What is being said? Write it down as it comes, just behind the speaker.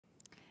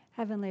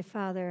Heavenly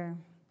Father,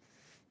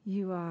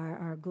 you are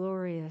our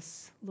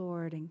glorious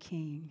Lord and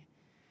King.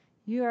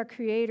 You are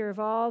creator of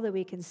all that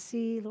we can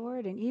see,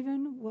 Lord, and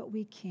even what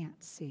we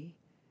can't see.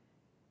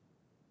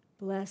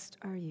 Blessed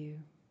are you.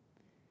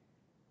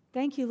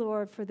 Thank you,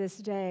 Lord, for this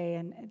day,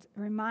 and it's a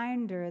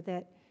reminder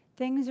that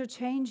things are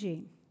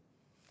changing.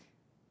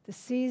 The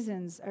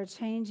seasons are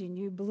changing.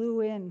 You blew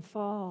in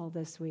fall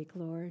this week,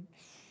 Lord.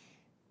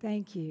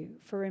 Thank you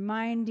for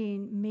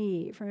reminding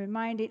me, for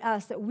reminding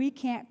us that we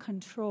can't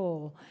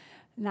control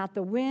not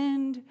the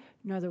wind,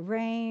 nor the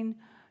rain,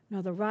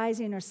 nor the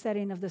rising or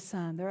setting of the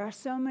sun. There are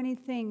so many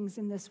things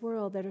in this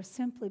world that are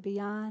simply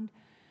beyond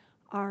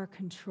our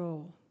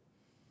control.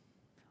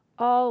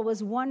 All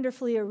was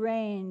wonderfully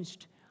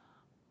arranged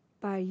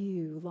by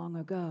you long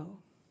ago.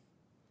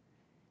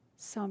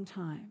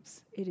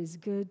 Sometimes it is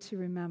good to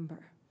remember,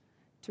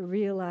 to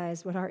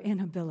realize what our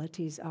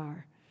inabilities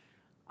are,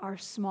 our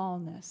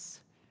smallness,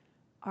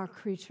 our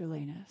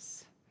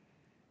creatureliness.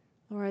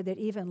 Lord, that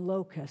even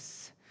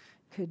locusts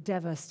could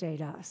devastate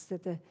us,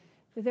 that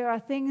there are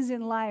things in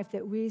life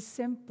that we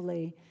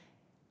simply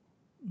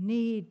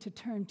need to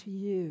turn to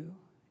you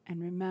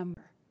and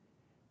remember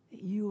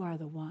that you are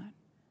the one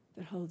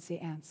that holds the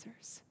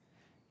answers.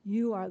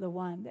 You are the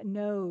one that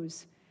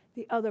knows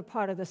the other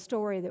part of the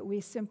story that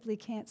we simply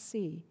can't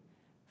see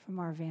from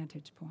our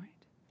vantage point.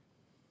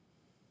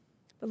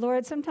 But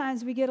Lord,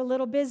 sometimes we get a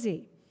little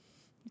busy.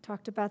 We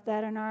talked about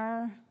that in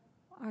our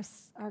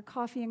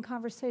coffee and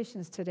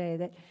conversations today,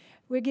 that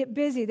we get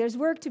busy. There's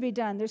work to be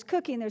done. There's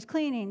cooking, there's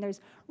cleaning, there's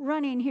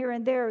running here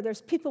and there.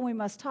 There's people we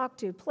must talk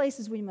to,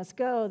 places we must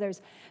go.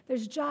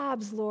 There's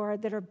jobs,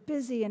 Lord, that are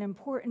busy and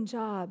important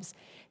jobs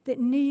that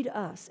need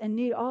us and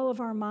need all of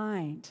our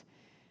mind.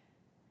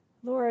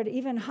 Lord,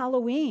 even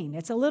Halloween,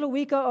 it's a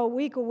week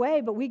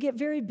away, but we get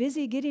very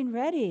busy getting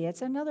ready.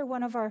 It's another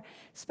one of our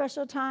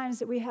special times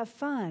that we have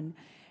fun,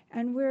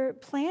 and we're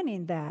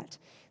planning that.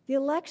 The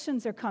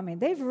elections are coming.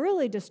 They've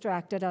really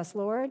distracted us,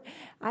 Lord.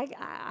 I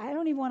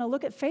don't even want to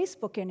look at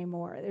Facebook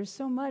anymore. There's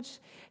so much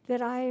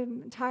that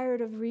I'm tired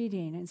of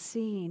reading and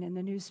seeing in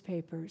the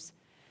newspapers.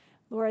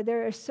 Lord,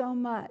 there is so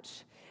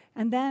much.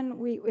 And then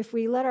if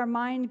we let our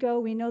mind go,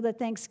 we know that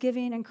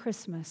Thanksgiving and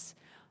Christmas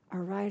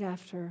are right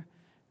after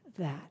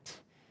that.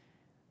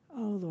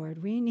 Oh,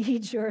 Lord, we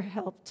need your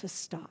help to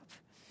stop.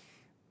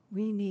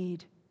 We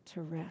need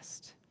to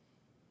rest.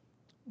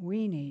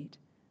 We need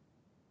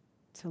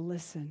to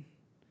listen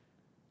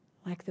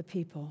like the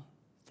people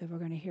that we're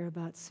going to hear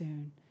about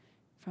soon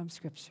from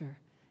Scripture,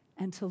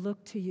 and to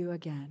look to you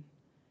again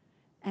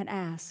and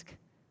ask,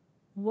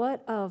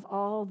 what of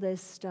all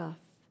this stuff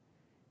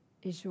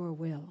is your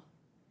will?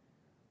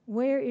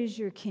 Where is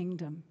your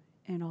kingdom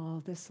in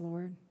all this,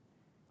 Lord?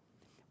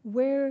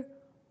 Where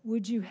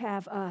would you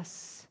have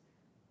us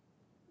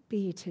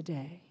be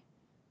today?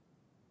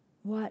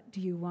 What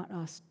do you want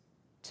us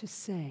to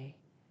say?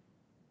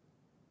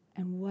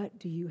 And what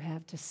do you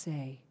have to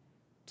say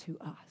to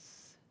us?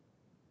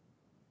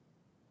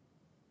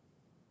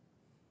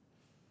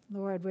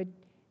 Lord,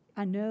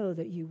 I know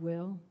that you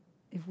will,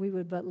 if we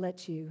would but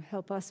let you.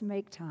 Help us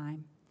make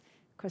time,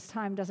 because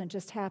time doesn't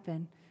just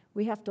happen.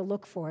 We have to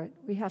look for it.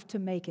 We have to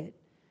make it.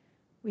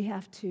 We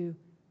have to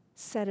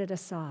set it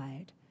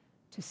aside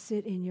to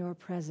sit in your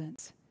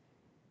presence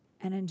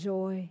and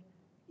enjoy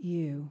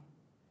you,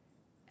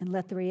 and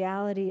let the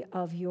reality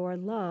of your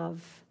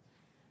love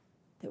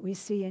that we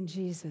see in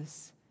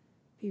Jesus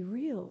be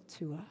real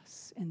to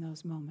us in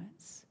those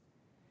moments,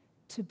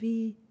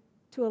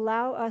 to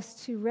allow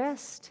us to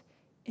rest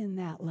in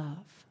that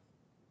love,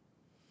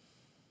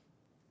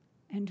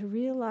 and to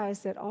realize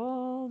that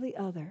all the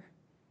other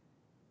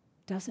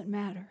doesn't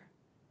matter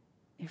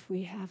if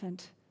we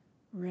haven't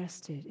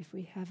rested, if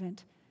we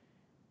haven't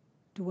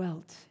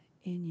dwelt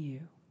in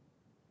you.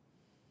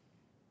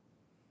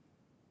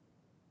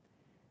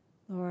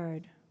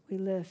 Lord, we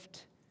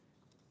lift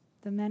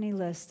the many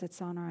lists that's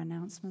on our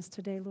announcements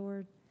today,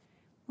 Lord.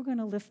 We're going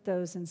to lift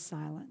those in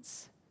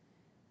silence.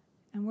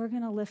 And we're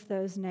going to lift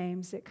those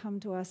names that come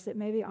to us that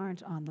maybe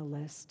aren't on the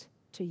list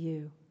to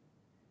you.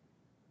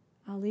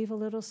 I'll leave a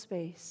little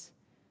space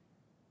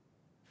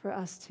for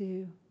us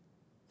to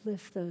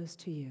lift those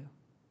to you.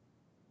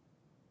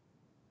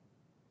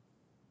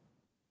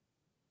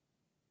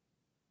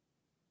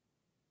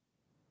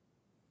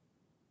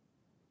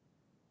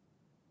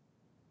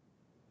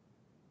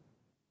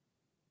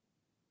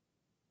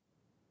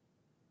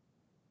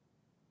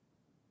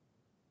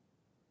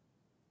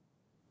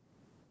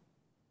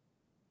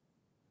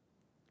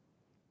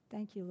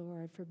 Thank you,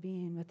 Lord, for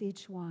being with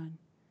each one,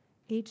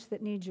 each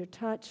that needs your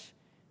touch,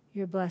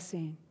 your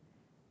blessing,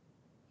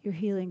 your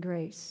healing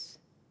grace,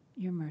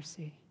 your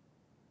mercy.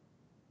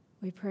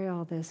 We pray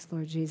all this,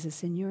 Lord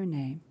Jesus, in your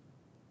name,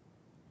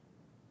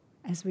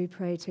 as we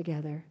pray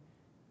together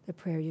the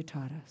prayer you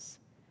taught us.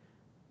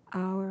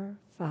 Our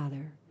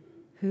Father,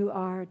 who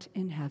art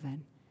in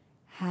heaven,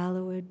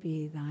 hallowed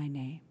be thy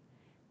name.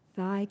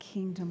 Thy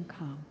kingdom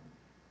come,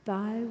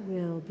 thy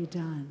will be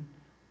done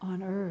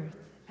on earth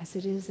as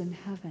it is in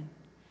heaven.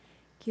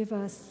 Give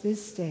us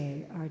this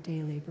day our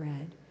daily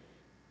bread,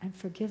 and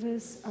forgive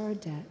us our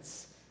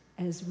debts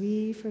as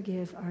we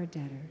forgive our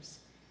debtors.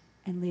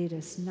 And lead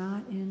us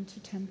not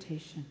into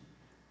temptation,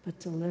 but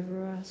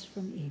deliver us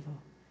from evil.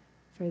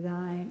 For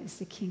thine is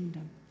the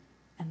kingdom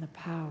and the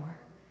power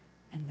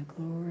and the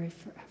glory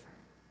forever.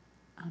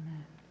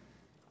 Amen.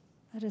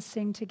 Let us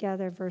sing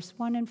together verse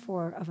 1 and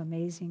 4 of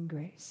Amazing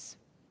Grace.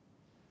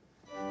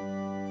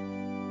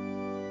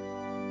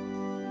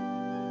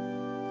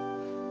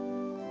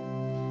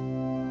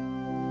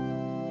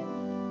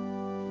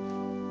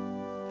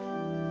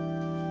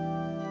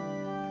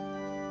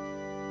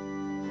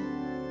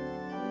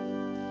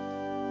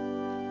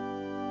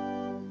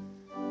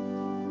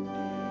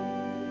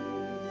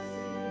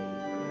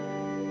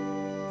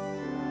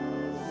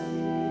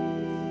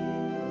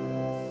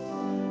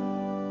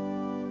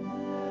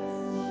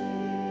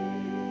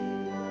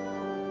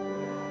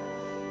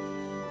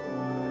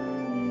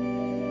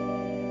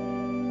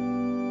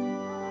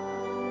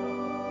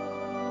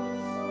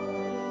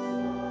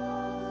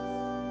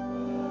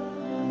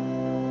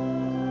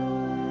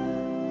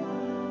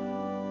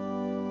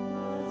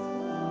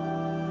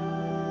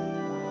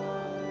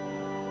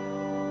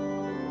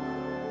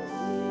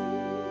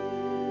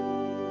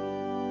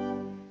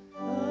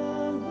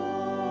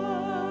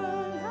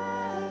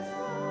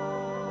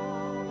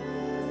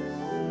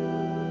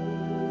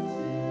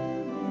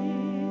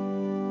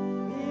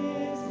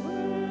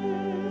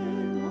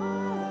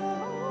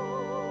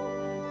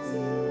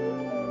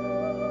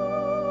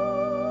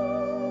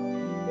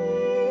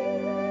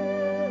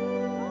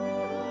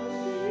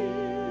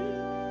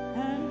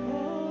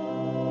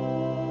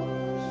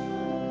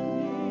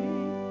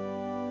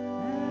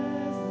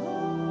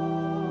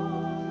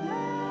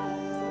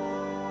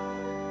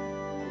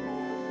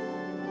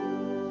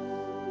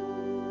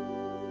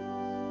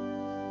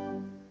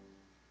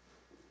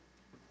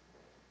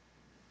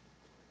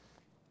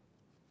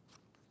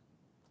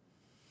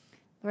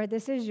 Lord,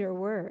 this is your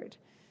word.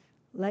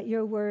 Let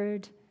your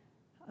word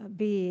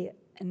be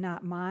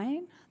not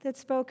mine that's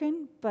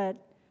spoken, but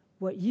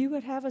what you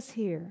would have us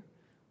hear,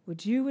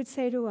 what you would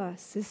say to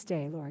us this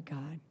day, Lord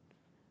God.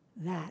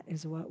 That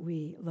is what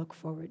we look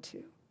forward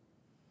to.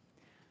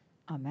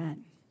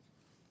 Amen.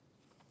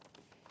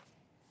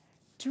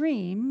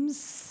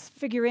 Dreams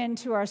figure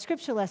into our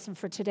scripture lesson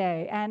for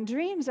today, and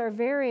dreams are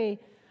very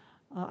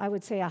I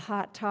would say a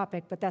hot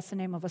topic, but that's the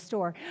name of a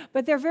store.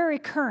 But they're very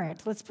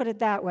current, let's put it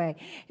that way.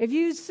 If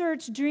you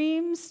search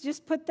dreams,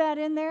 just put that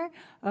in there,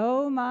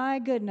 oh my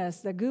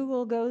goodness, the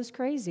Google goes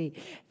crazy.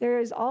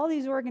 There's all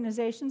these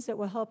organizations that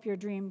will help your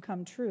dream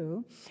come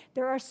true.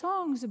 There are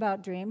songs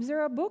about dreams.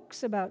 There are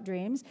books about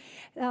dreams,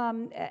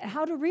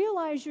 how to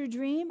realize your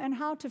dream and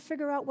how to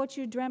figure out what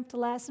you dreamt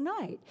last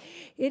night.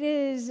 It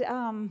is,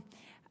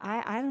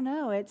 I don't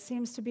know, it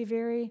seems to be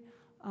very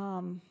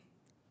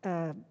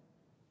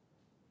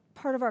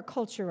part of our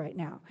culture right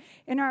now.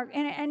 And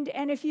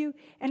if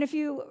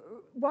you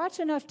watch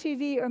enough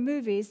TV or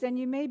movies, then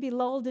you may be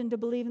lulled into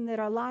believing that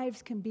our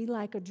lives can be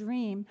like a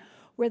dream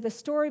where the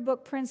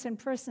storybook prince and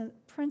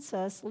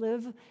princess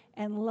live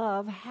and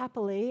love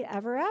happily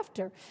ever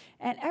after,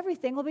 and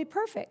everything will be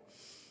perfect.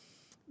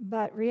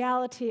 But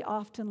reality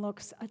often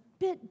looks a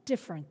bit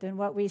different than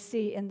what we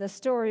see in the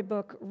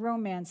storybook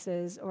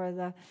romances or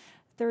the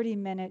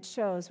 30-minute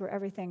shows where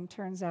everything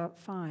turns out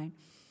fine.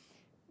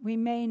 We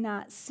may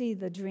not see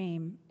the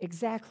dream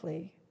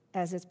exactly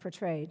as it's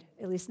portrayed,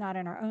 at least not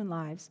in our own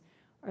lives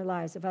or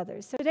lives of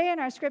others. So today in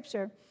our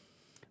scripture,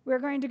 we're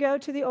going to go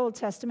to the Old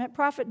Testament.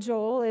 Prophet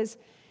Joel is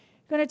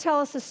going to tell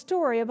us a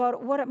story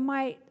about what it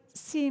might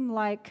seem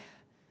like,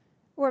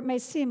 or it may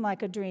seem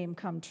like a dream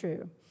come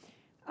true.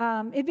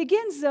 It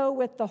begins, though,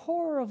 with the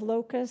horror of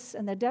locusts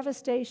and the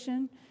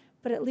devastation,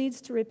 but it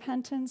leads to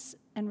repentance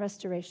and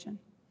restoration,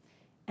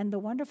 and the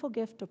wonderful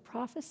gift of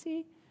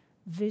prophecy,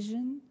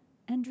 vision,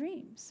 and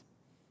dreams.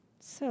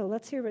 So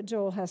let's hear what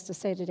Joel has to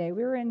say today.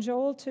 We're in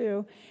Joel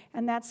 2,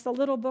 and that's the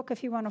little book,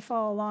 if you want to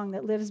follow along,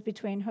 that lives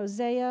between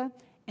Hosea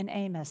and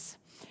Amos.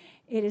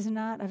 It is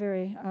not a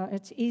very,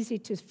 it's easy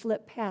to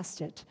flip past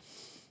it.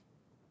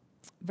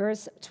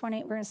 Verse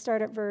 20, we're going to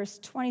start at verse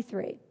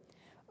 23.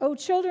 O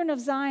children of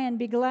Zion,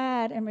 be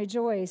glad and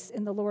rejoice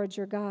in the Lord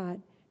your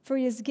God, for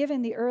he has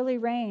given the early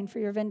rain for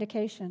your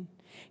vindication.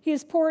 He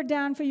has poured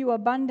down for you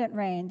abundant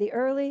rain, the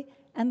early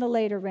and the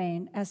later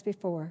rain, as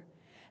before.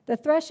 The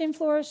threshing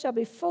floors shall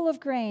be full of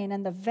grain,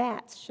 and the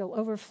vats shall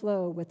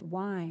overflow with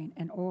wine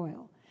and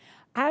oil.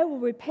 I will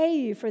repay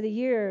you for the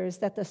years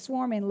that the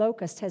swarming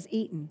locust has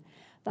eaten,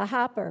 the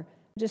hopper,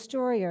 the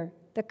destroyer,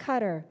 the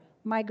cutter,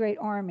 my great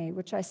army,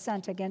 which I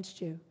sent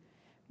against you.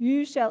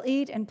 You shall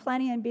eat in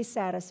plenty and be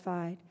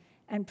satisfied,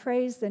 and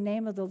praise the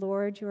name of the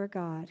Lord your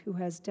God, who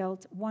has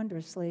dealt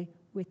wondrously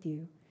with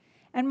you.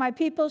 And my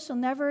people shall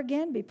never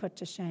again be put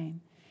to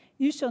shame.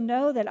 You shall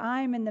know that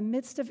I am in the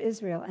midst of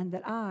Israel, and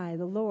that I,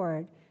 the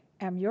Lord,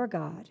 am your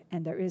God,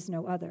 and there is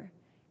no other.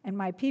 And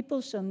my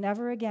people shall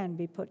never again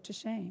be put to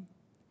shame.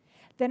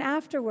 Then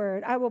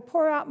afterward I will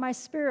pour out my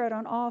spirit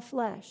on all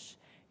flesh.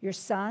 Your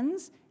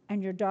sons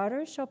and your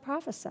daughters shall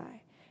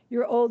prophesy.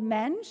 Your old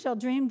men shall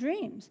dream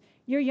dreams.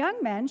 Your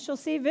young men shall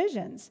see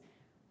visions.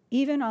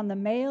 Even on the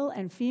male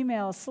and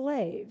female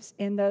slaves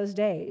in those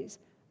days,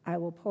 I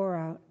will pour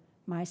out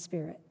my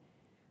Spirit.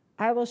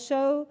 I will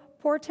show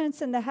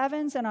portents in the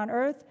heavens and on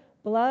earth,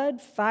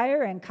 blood,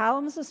 fire, and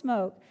columns of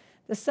smoke.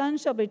 The sun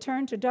shall be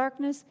turned to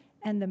darkness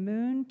and the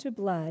moon to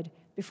blood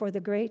before the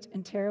great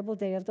and terrible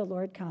day of the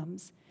Lord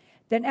comes.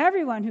 Then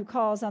everyone who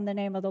calls on the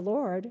name of the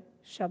Lord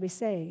shall be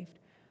saved.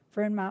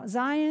 For in Mount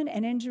Zion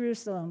and in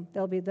Jerusalem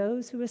there'll be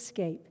those who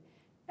escape,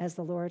 as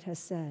the Lord has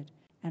said.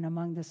 And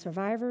among the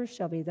survivors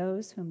shall be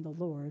those whom the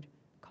Lord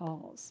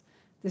calls.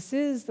 This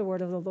is the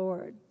word of the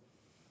Lord.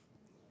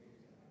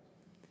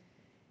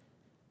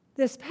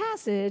 This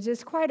passage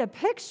is quite a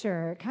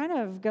picture. It kind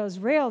of goes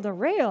rail to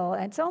rail.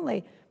 It's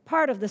only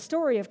part of the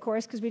story, of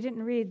course, because we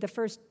didn't read the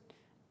first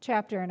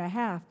chapter and a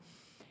half.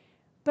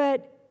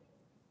 But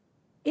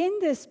in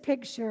this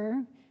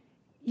picture,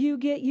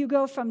 you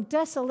go from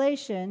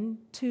desolation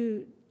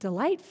to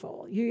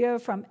delightful. You go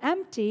from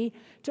empty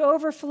to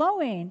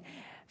overflowing,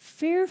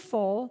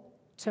 fearful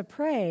to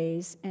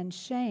praise, and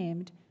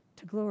shamed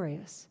to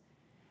glorious.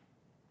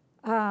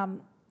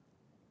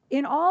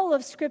 In all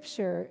of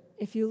Scripture,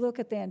 if you look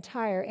at the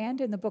entire,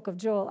 and in the book of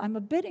Joel, I'm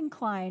a bit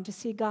inclined to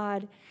see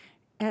God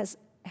as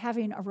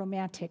having a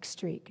romantic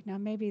streak. Now,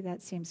 maybe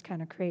that seems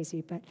kind of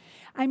crazy, but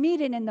I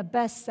mean it in the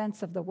best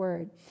sense of the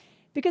word.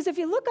 Because if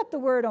you look up the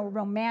word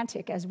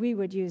romantic as we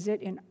would use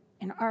it in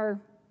our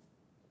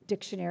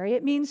dictionary,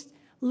 it means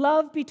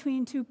love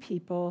between two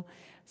people,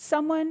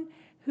 someone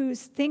who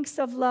thinks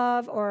of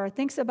love or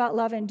thinks about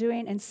love and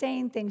doing and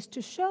saying things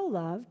to show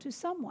love to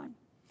someone.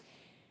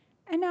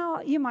 And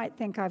now you might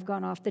think I've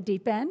gone off the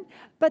deep end,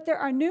 but there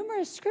are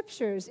numerous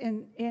scriptures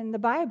in the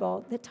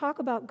Bible that talk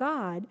about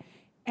God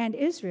and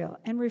Israel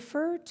and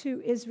refer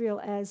to Israel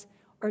as,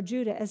 or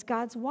Judah, as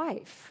God's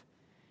wife,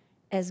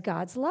 as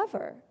God's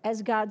lover,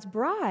 as God's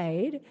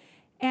bride,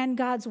 and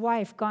God's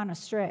wife gone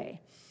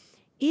astray.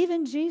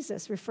 Even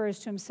Jesus refers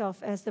to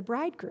himself as the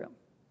bridegroom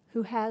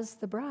who has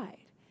the bride.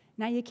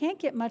 Now, you can't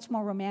get much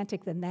more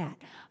romantic than that.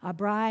 A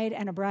bride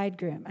and a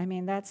bridegroom. I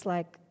mean, that's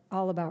like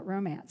all about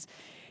romance.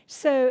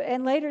 So,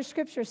 and later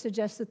scripture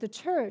suggests that the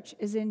church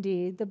is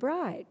indeed the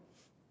bride.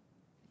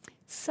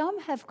 Some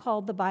have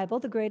called the Bible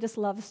the greatest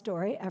love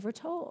story ever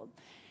told.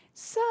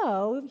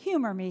 So,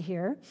 humor me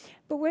here,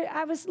 but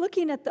I was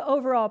looking at the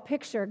overall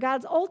picture.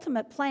 God's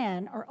ultimate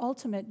plan or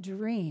ultimate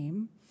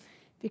dream,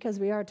 because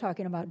we are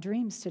talking about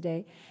dreams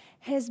today,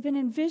 has been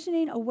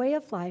envisioning a way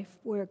of life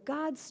where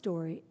God's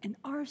story and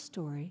our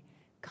story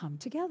come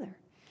together.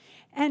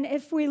 And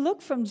if we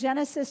look from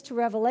Genesis to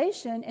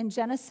Revelation, in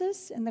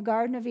Genesis, in the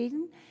Garden of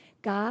Eden,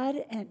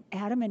 God and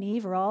Adam and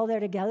Eve are all there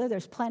together.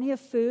 There's plenty of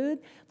food.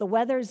 The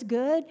weather's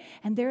good.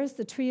 And there's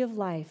the tree of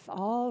life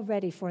all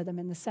ready for them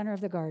in the center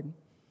of the garden.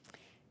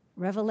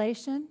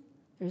 Revelation,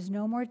 there's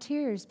no more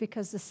tears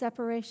because the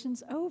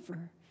separation's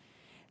over.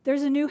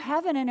 There's a new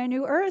heaven and a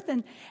new earth.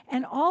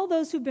 And all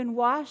those who've been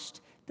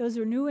washed, those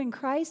who are new in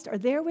Christ, are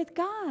there with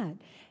God.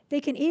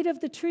 They can eat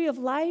of the tree of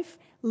life,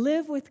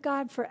 live with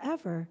God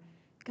forever.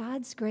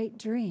 God's great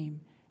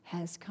dream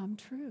has come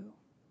true.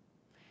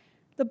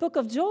 The book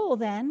of Joel,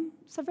 then,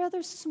 it's a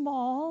rather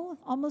small,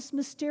 almost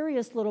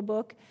mysterious little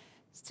book.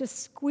 It's just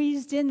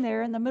squeezed in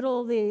there in the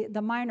middle of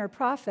the minor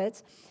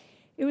prophets.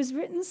 It was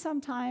written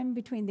sometime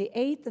between the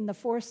 8th and the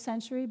 4th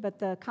century, but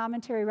the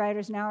commentary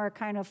writers now are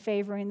kind of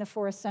favoring the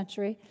 4th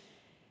century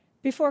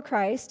before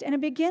Christ. And it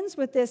begins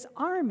with this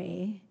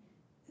army.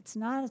 It's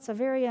a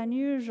very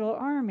unusual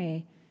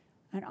army,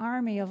 an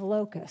army of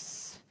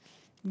locusts.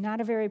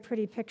 Not a very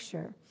pretty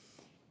picture.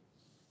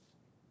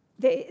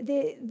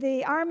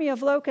 The army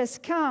of locusts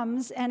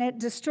comes and it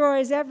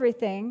destroys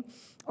everything,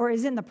 or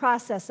is in the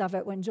process of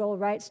it when Joel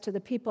writes to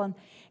the people.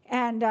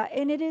 And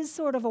it is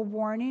sort of a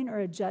warning or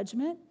a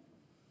judgment.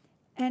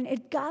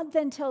 And God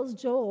then tells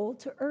Joel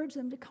to urge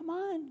them to come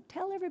on,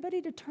 tell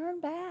everybody to turn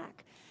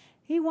back.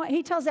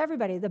 He tells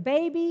everybody, the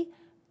baby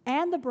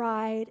and the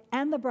bride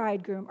and the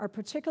bridegroom are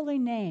particularly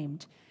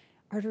named,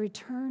 are to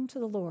return to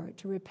the Lord,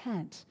 to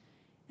repent,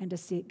 and to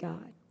seek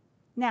God.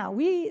 Now,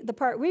 the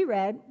part we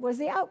read was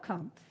the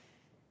outcome.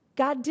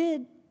 God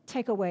did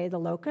take away the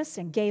locusts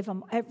and gave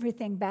them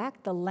everything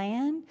back, the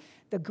land,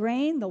 the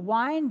grain, the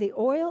wine, the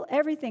oil.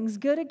 Everything's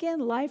good again.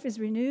 Life is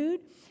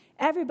renewed.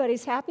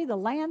 Everybody's happy. The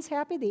land's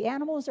happy. The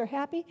animals are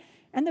happy.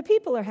 And the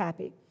people are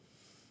happy.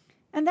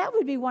 And that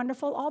would be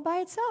wonderful all by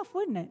itself,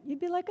 wouldn't it? You'd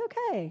be like,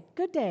 okay,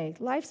 good day.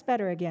 Life's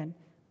better again.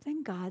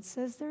 Then God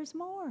says there's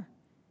more.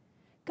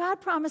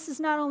 God promises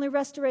not only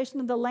restoration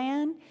of the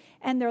land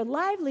and their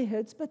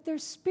livelihoods, but their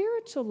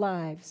spiritual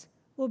lives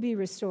will be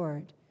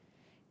restored.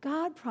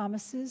 God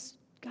promises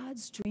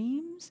God's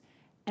dreams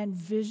and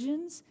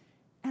visions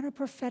and a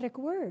prophetic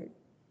word.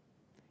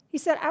 He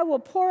said, I will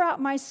pour out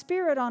my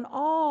spirit on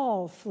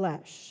all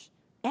flesh,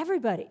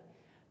 everybody,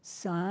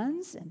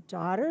 sons and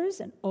daughters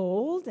and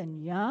old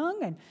and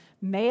young and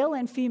male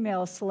and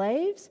female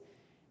slaves.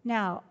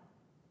 Now,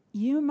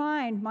 your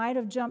mind might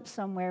have jumped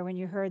somewhere when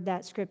you heard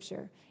that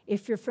scripture,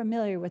 if you're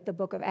familiar with the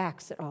book of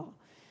Acts at all.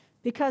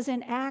 Because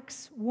in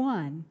Acts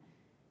 1,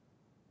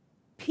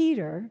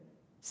 Peter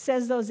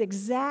says those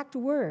exact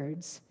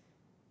words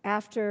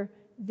after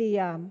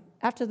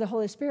the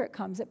Holy Spirit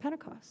comes at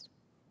Pentecost.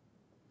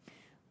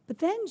 But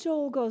then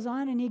Joel goes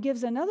on and he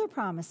gives another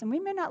promise, and we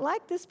may not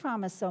like this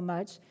promise so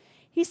much.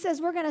 He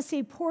says we're going to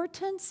see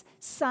portents,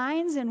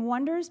 signs, and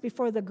wonders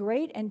before the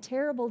great and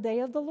terrible day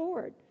of the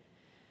Lord.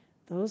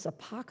 Those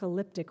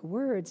apocalyptic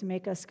words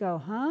make us go,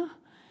 huh?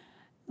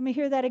 Let me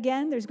hear that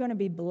again. There's going to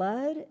be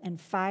blood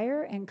and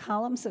fire and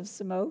columns of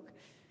smoke.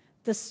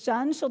 The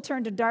sun shall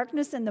turn to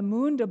darkness and the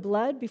moon to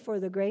blood before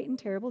the great and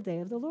terrible day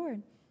of the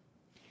Lord.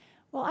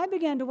 Well, I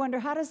began to wonder,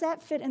 how does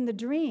that fit in the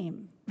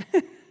dream?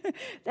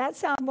 That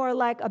sounds more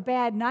like a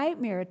bad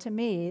nightmare to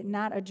me,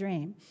 not a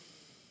dream.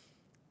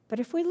 But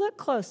if we look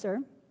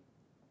closer,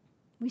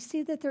 we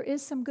see that there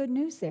is some good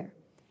news there.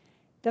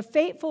 The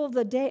fateful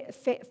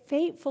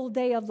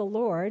day of the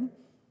Lord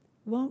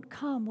won't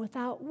come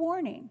without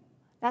warning.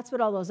 That's what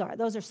all those are.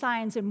 Those are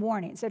signs and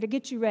warnings. They're to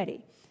get you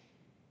ready.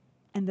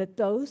 And that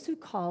those who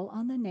call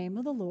on the name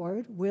of the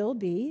Lord will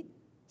be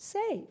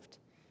saved.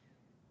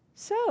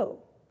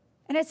 So,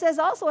 and it says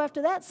also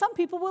after that, some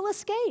people will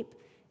escape,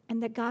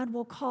 and that God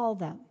will call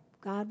them.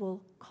 God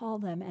will call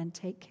them and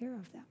take care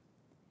of them.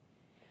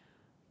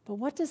 But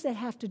what does that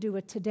have to do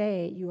with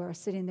today? You are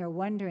sitting there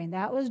wondering.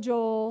 That was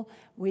Joel.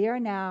 We are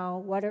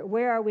now.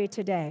 Where are we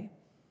today?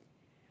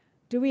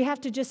 Do we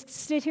have to just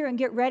sit here and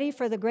get ready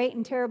for the great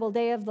and terrible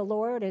day of the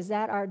Lord? Is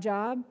that our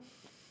job?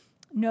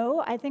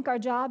 No, I think our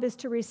job is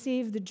to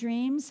receive the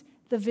dreams,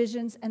 the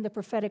visions, and the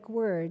prophetic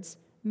words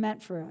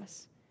meant for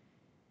us.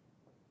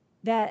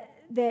 That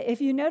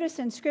if you notice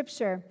in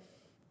Scripture,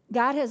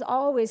 God has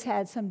always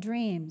had some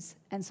dreams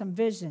and some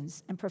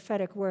visions and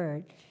prophetic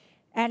word.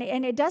 And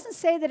it doesn't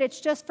say that it's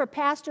just for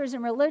pastors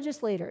and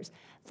religious leaders.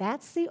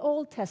 That's the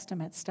Old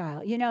Testament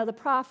style. You know, the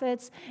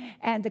prophets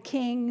and the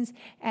kings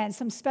and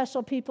some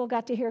special people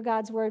got to hear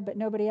God's word, but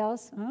nobody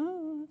else.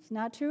 Oh, it's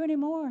not true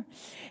anymore.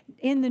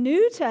 In the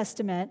New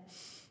Testament,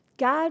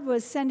 God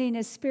was sending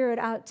his Spirit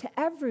out to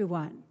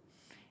everyone.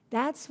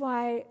 That's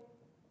why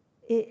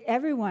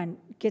everyone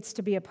gets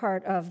to be a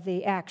part of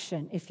the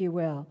action, if you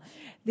will.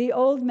 The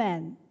old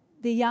men,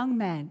 the young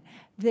men,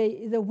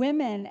 the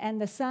women and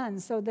the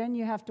sons. So then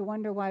you have to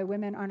wonder why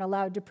women aren't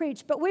allowed to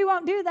preach. But we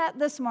won't do that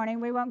this morning.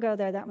 We won't go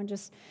there.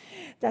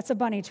 That's a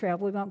bunny trail.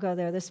 We won't go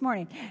there this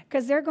morning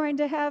because they're going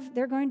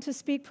to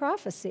speak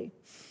prophecy.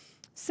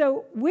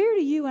 So where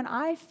do you and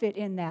I fit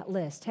in that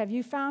list? Have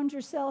you found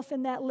yourself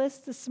in that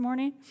list this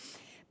morning?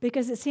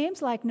 Because it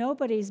seems like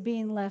nobody's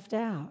being left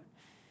out.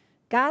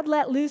 God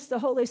let loose the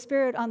Holy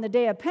Spirit on the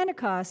day of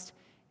Pentecost,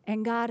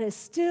 and God is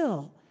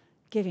still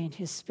giving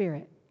his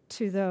Spirit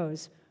to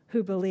those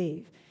who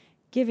believe,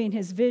 giving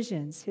his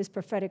visions, his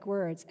prophetic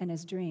words, and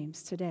his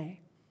dreams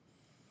today.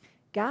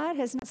 God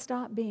has not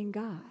stopped being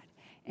God,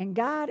 and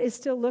God is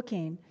still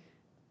looking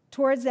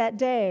towards that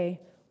day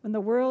when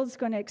the world's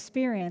going to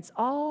experience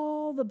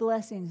all the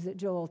blessings that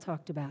Joel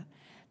talked about.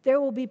 There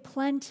will be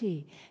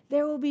plenty.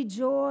 There will be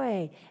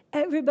joy.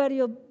 Everybody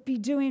will be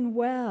doing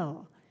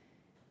well,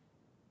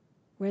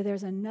 where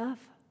there's enough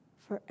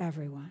for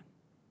everyone.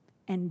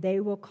 And they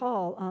will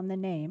call on the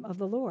name of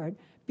the Lord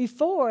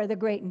before the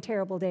great and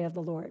terrible day of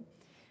the Lord.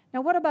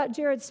 Now, what about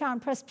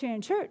Jaredstown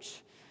Presbyterian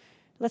Church?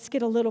 Let's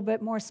get a little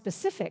bit more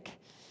specific.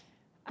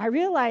 I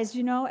realized,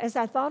 as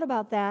I thought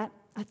about that,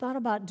 I thought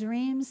about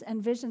dreams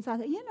and visions. I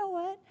thought, you know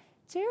what?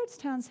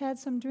 Jaredstown's had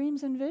some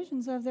dreams and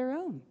visions of their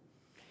own.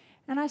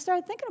 And I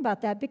started thinking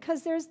about that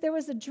because there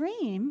was a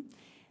dream,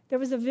 there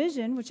was a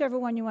vision, whichever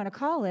one you want to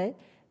call it,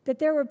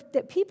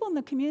 that people in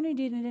the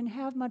community that didn't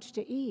have much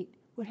to eat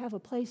would have a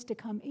place to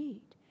come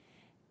eat.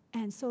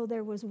 And so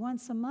there was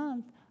once a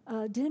month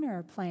a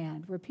dinner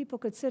planned where people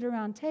could sit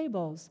around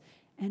tables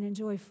and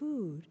enjoy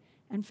food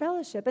and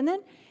fellowship. And then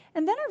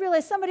I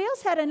realized somebody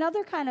else had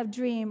another kind of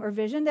dream or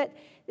vision that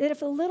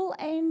if a little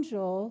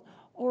angel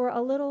or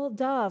a little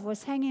dove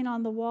was hanging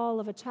on the wall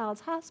of a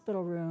child's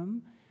hospital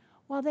room,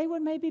 well, they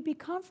would maybe be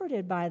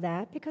comforted by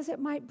that because it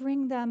might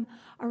bring them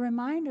a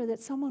reminder that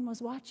someone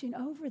was watching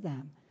over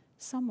them.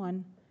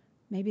 Someone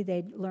maybe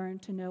they'd learn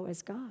to know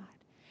as God.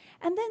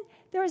 And then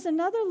there was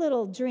another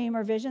little dream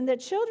or vision that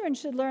children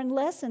should learn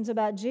lessons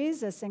about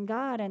Jesus and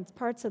God and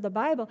parts of the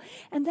Bible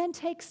and then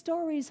take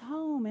stories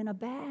home in a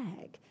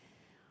bag.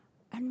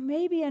 And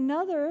maybe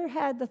another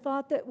had the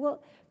thought that,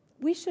 well,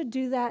 we should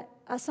do that,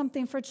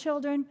 something for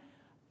children.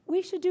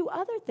 We should do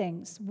other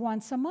things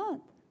once a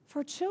month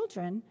for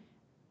children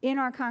in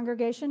our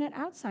congregation and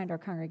outside our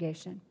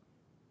congregation.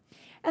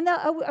 And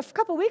a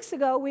couple weeks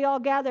ago, we all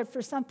gathered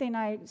for something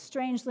I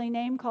strangely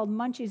named called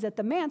Munchies at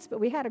the Manse, but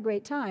we had a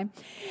great time.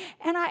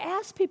 And I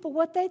asked people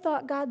what they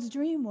thought God's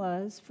dream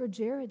was for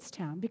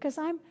Jaredstown, because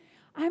I'm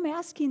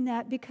asking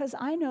that because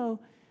I know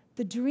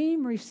the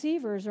dream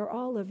receivers are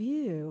all of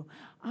you.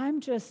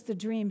 I'm just the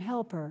dream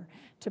helper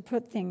to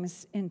put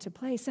things into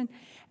place.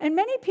 And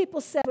many people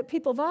said, what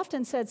people have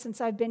often said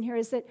since I've been here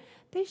is that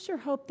they sure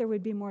hope there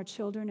would be more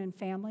children and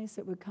families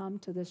that would come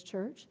to this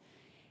church,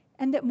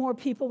 and that more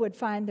people would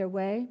find their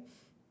way.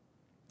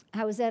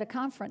 I was at a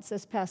conference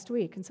this past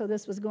week, and so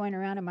this was going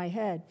around in my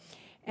head.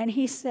 And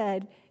he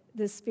said,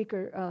 this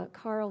speaker,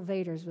 Carl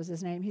Vaders was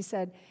his name. He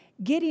said,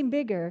 getting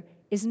bigger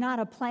is not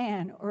a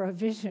plan or a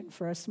vision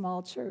for a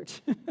small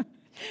church. I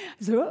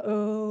said,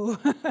 uh-oh,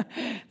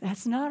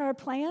 that's not our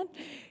plan.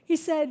 He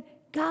said,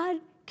 God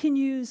can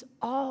use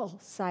all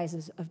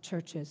sizes of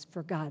churches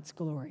for God's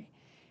glory.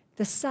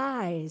 The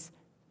size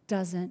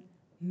doesn't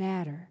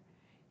matter.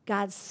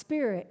 God's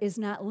Spirit is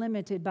not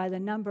limited by the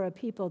number of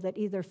people that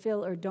either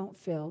fill or don't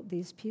fill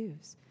these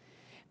pews.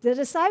 The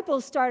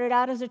disciples started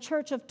out as a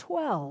church of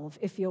 12,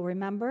 if you'll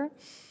remember.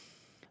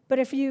 But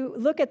if you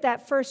look at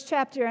that first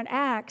chapter in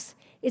Acts,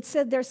 it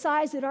said their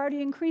size had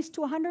already increased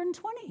to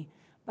 120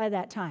 by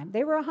that time.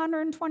 They were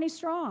 120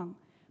 strong.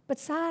 But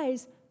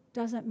size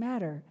doesn't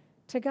matter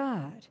to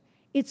God.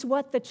 It's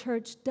what the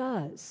church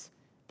does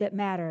that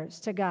matters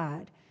to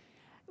God.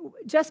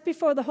 Just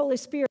before the Holy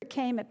Spirit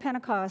came at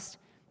Pentecost,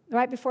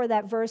 right before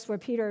that verse where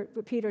Peter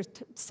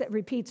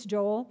repeats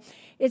Joel,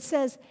 it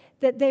says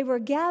that they were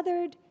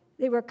gathered,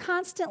 they were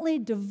constantly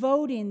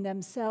devoting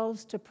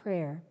themselves to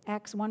prayer,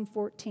 Acts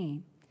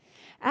 1:14.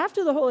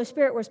 After the Holy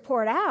Spirit was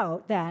poured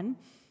out, then,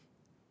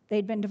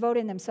 they'd been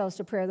devoting themselves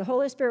to prayer. The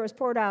Holy Spirit was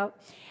poured out,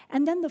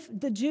 and then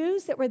the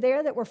Jews that were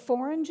there, that were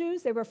foreign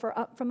Jews, they were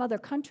from other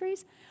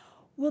countries,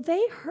 well,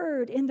 they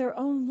heard in their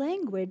own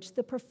language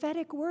the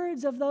prophetic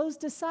words of those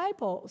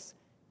disciples.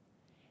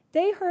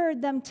 They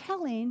heard them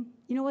telling,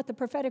 you know what the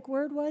prophetic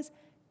word was?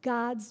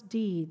 God's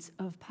deeds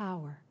of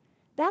power.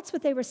 That's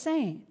what they were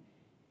saying.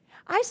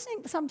 I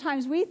think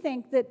sometimes we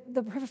think that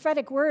the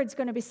prophetic word is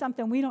going to be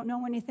something we don't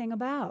know anything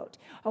about.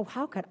 Oh,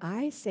 how could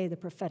I say the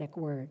prophetic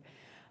word?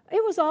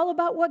 It was all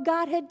about what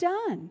God had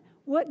done,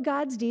 what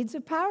God's deeds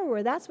of power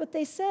were. That's what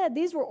they said.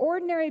 These were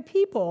ordinary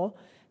people.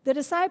 The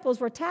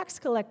disciples were tax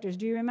collectors,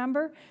 do you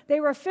remember?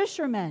 They were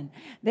fishermen.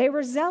 They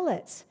were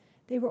zealots.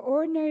 They were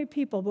ordinary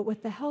people, but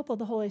with the help of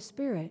the Holy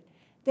Spirit,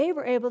 they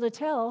were able to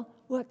tell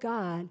what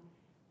God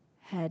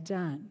had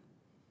done.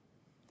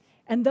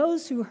 And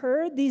those who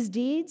heard these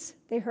deeds,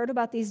 they heard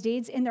about these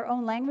deeds in their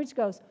own language,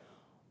 goes,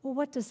 well,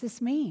 what does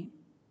this mean?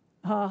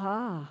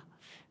 Aha.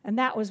 And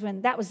that was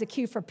the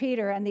cue for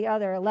Peter and the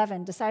other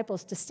 11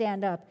 disciples to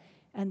stand up,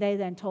 and they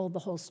then told the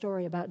whole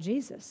story about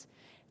Jesus.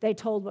 They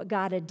told what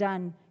God had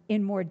done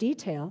in more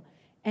detail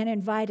and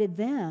invited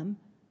them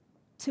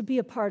to be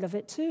a part of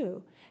it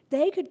too.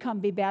 They could come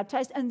be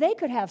baptized, and they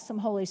could have some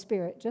Holy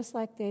Spirit, just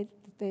like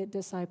the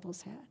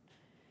disciples had.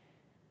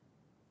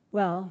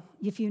 Well,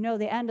 if you know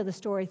the end of the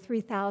story,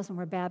 3,000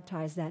 were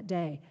baptized that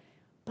day.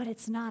 But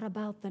it's not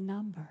about the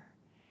number.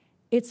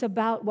 It's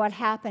about what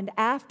happened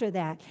after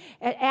that.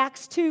 At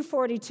Acts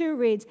 2:42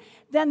 reads,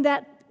 then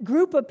that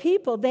group of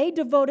people, they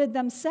devoted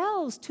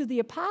themselves to the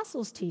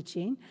apostles'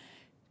 teaching,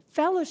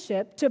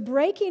 fellowship, to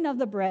breaking of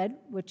the bread,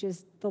 which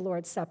is the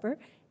Lord's Supper,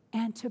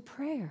 and to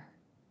prayer.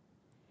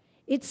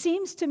 It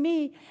seems to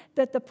me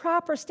that the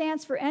proper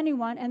stance for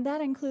anyone, and that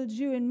includes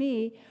you and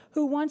me,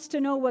 who wants to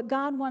know what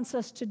God wants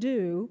us to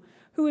do,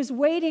 who is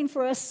waiting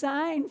for a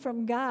sign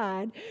from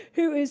God,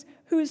 who is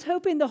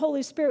hoping the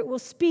Holy Spirit will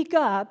speak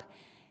up,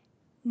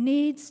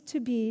 needs to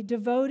be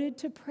devoted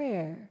to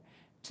prayer,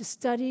 to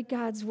study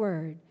God's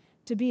word,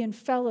 to be in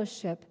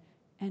fellowship,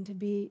 and to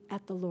be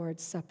at the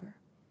Lord's Supper.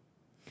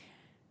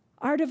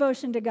 Our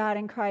devotion to God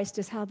in Christ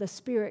is how the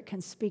Spirit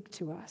can speak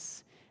to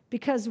us.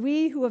 Because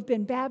we who have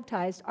been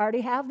baptized already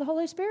have the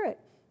Holy Spirit.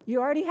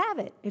 You already have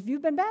it. If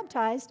you've been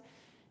baptized,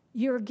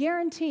 you're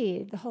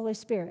guaranteed the Holy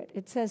Spirit.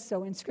 It says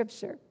so in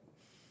Scripture.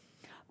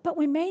 But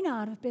we may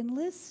not have been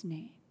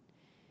listening.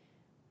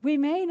 We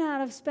may not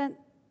have spent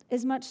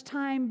as much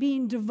time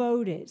being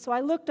devoted. So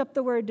I looked up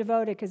the word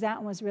devoted because that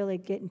one was really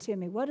getting to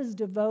me. What does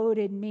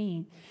devoted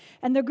mean?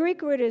 And the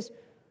Greek word is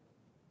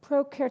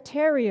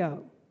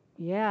prokarterio.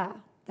 Yeah.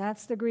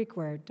 That's the Greek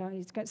word.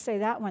 He's going to say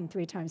that one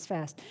 3 times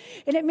fast.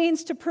 And it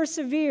means to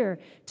persevere,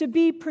 to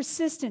be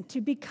persistent,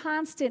 to be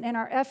constant in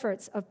our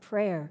efforts of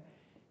prayer,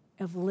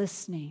 of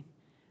listening,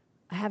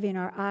 having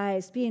our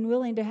eyes, being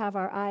willing to have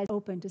our eyes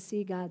open to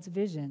see God's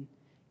vision,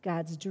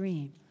 God's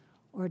dream,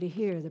 or to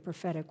hear the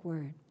prophetic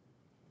word.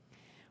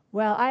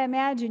 Well, I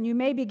imagine you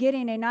may be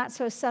getting a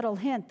not-so-subtle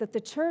hint that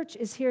the church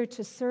is here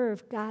to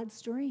serve God's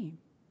dream.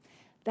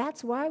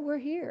 That's why we're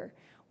here.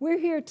 We're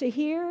here to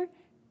hear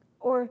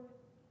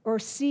or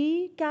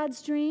see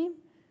God's dream,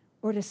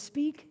 or to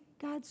speak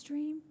God's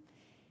dream.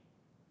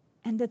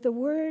 And that the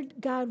word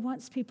God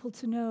wants people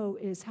to know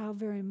is how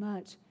very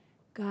much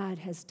God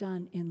has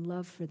done in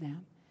love for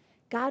them.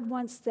 God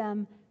wants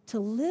them to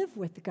live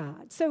with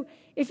God. So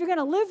if you're going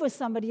to live with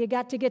somebody, you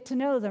got to get to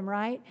know them,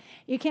 right?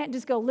 You can't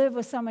just go live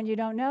with someone you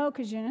don't know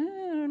because I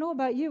don't know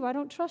about you, I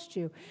don't trust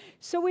you.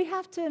 So we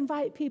have to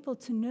invite people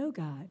to know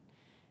God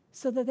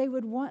so that they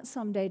would want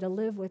someday to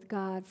live with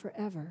God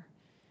forever.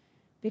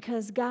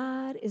 Because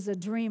God is a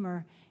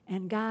dreamer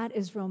and God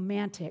is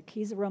romantic.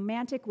 He's a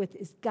romantic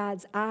with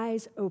God's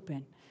eyes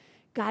open.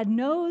 God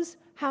knows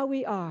how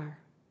we are,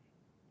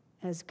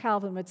 as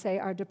Calvin would say,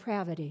 our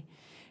depravity.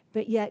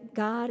 But yet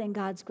God in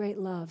God's great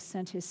love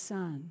sent his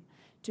Son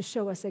to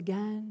show us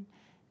again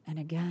and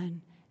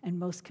again and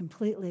most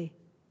completely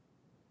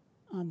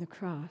on the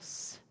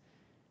cross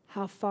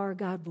how far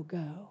God will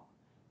go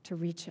to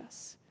reach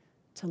us,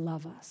 to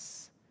love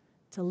us,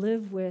 to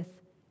live with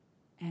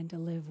and to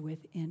live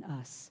within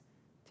us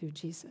through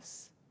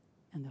Jesus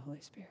and the Holy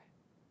Spirit.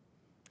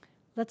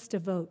 Let's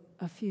devote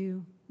a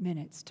few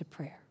minutes to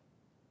prayer.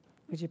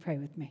 Would you pray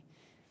with me?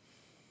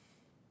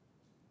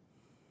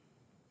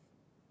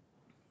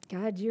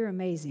 God, you're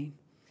amazing.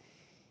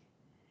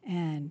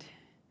 And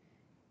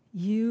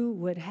you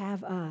would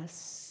have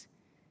us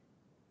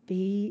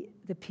be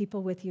the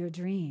people with your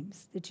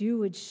dreams, that you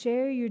would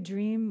share your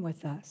dream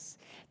with us,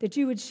 that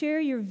you would share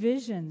your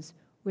visions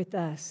with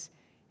us,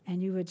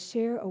 and you would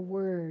share a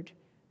word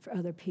for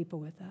other people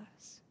with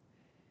us.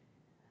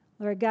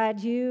 Lord God,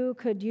 you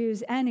could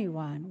use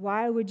anyone.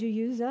 Why would you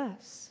use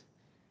us?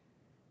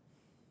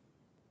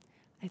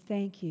 I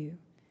thank you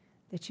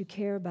that you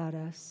care about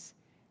us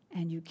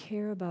and you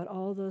care about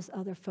all those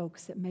other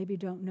folks that maybe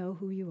don't know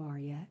who you are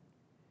yet.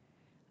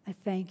 I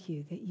thank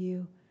you that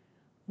you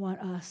want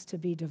us to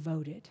be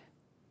devoted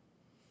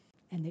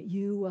and that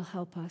you will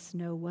help us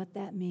know what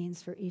that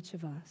means for each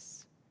of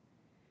us.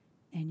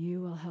 And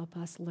you will help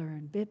us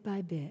learn bit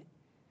by bit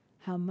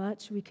how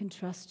much we can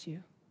trust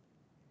you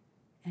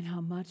and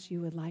how much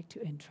you would like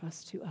to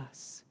entrust to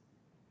us,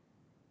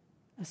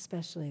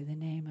 especially the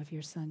name of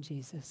your Son,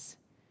 Jesus,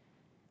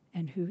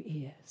 and who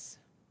he is.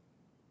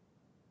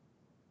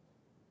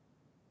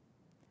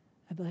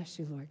 I bless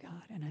you, Lord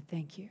God, and I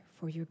thank you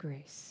for your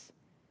grace.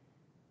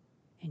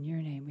 In your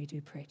name we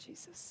do pray,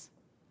 Jesus.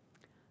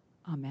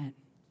 Amen.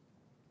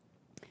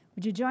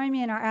 Would you join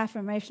me in our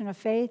affirmation of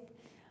faith?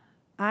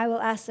 I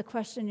will ask the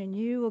question and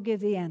you will give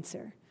the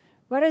answer.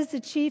 What is the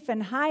chief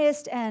and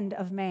highest end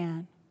of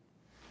man?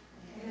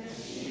 And the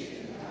chief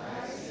and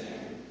highest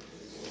end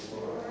is to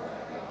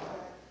glorify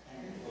God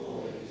and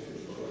fully to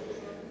enjoy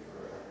him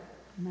forever.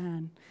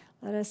 Amen.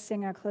 Let us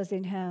sing our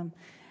closing hymn.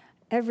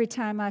 Every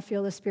Time I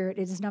Feel the Spirit.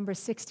 It is number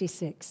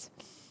 66.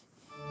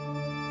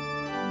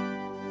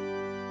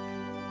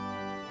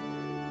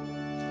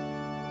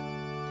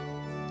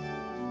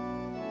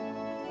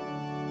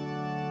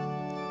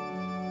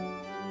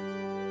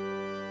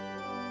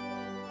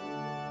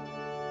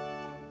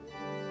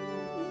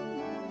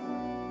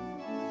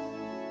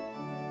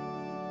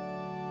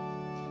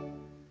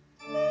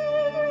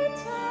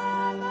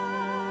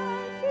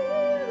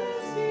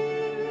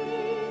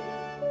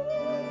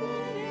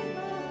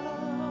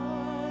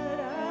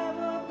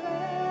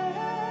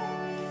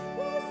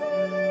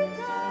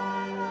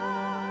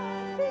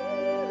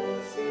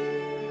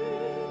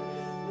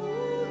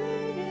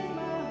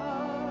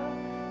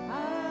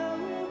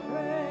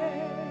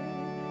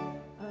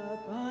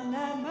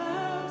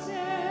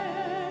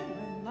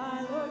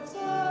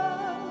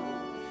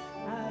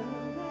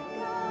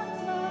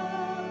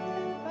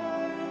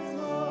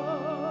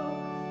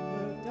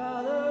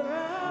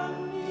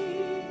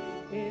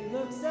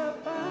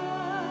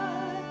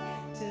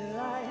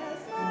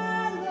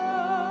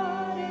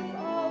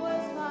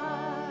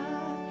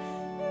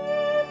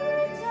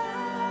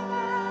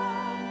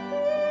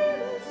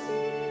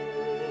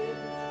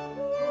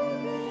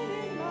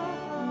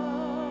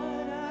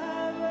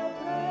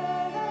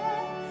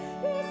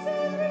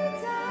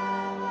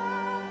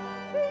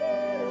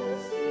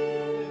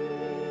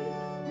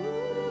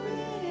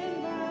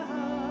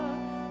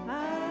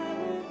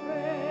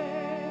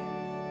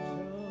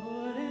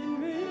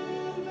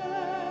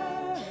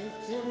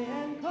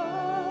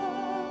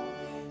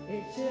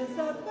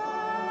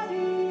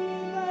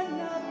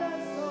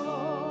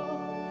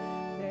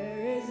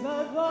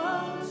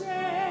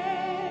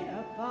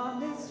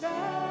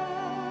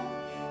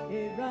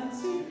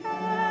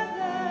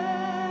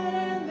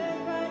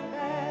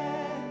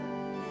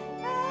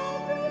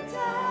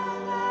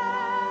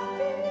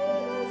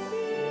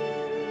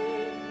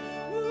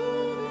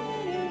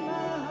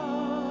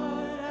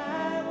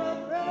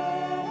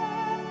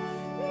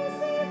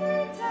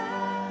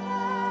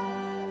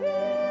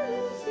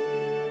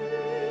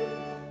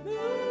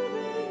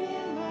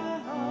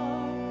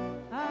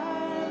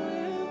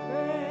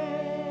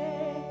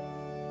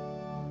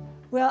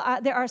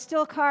 Well, there are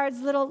still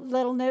cards,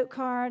 little note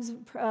cards,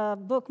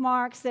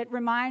 bookmarks that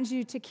remind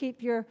you to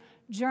keep your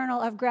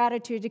journal of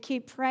gratitude, to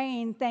keep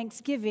praying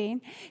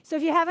Thanksgiving. So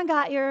if you haven't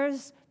got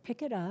yours,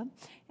 pick it up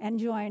and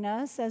join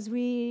us as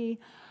we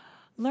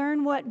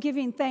learn what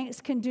giving thanks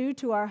can do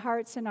to our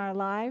hearts and our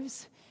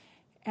lives.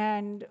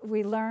 And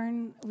we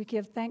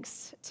give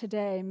thanks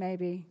today,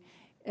 maybe,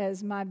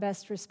 as my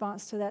best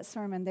response to that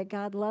sermon, that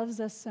God loves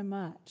us so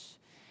much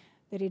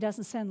that he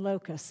doesn't send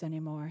locusts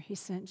anymore. He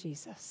sent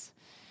Jesus.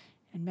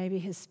 And maybe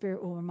his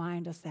Spirit will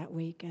remind us that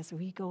week as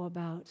we go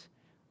about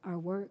our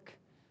work,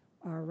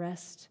 our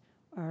rest,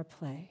 our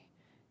play.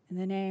 In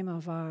the name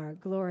of our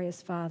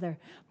glorious Father,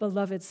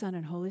 beloved Son,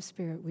 and Holy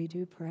Spirit, we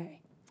do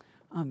pray.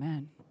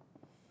 Amen.